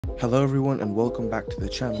Hello everyone and welcome back to the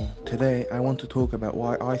channel. Today I want to talk about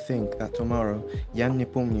why I think that tomorrow Jan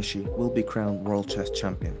Nepomniachtchi will be crowned World Chess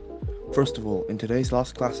Champion. First of all, in today's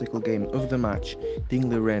last classical game of the match, Ding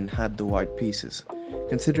Liren had the white pieces.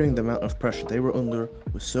 Considering the amount of pressure they were under,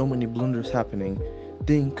 with so many blunders happening,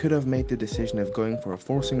 Ding could have made the decision of going for a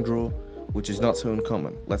forcing draw, which is not so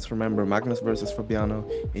uncommon. Let's remember Magnus versus Fabiano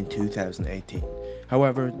in 2018.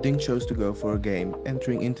 However, Ding chose to go for a game,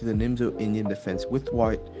 entering into the Nimzo Indian defense with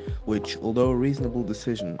white, which, although a reasonable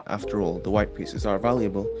decision, after all, the white pieces are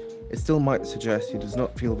valuable, it still might suggest he does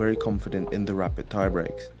not feel very confident in the rapid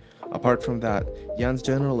tiebreaks. Apart from that, Jan's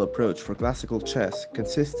general approach for classical chess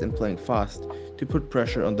consists in playing fast to put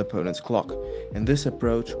pressure on the opponent's clock, and this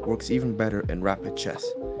approach works even better in rapid chess.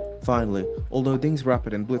 Finally, although Ding's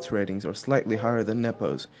rapid and blitz ratings are slightly higher than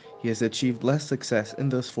Nepo's, he has achieved less success in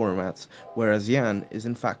those formats, whereas Jan is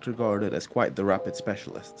in fact regarded as quite the rapid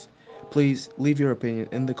specialist. Please leave your opinion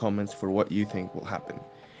in the comments for what you think will happen.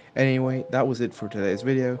 Anyway, that was it for today's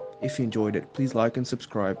video. If you enjoyed it, please like and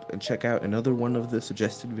subscribe and check out another one of the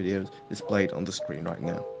suggested videos displayed on the screen right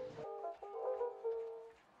now.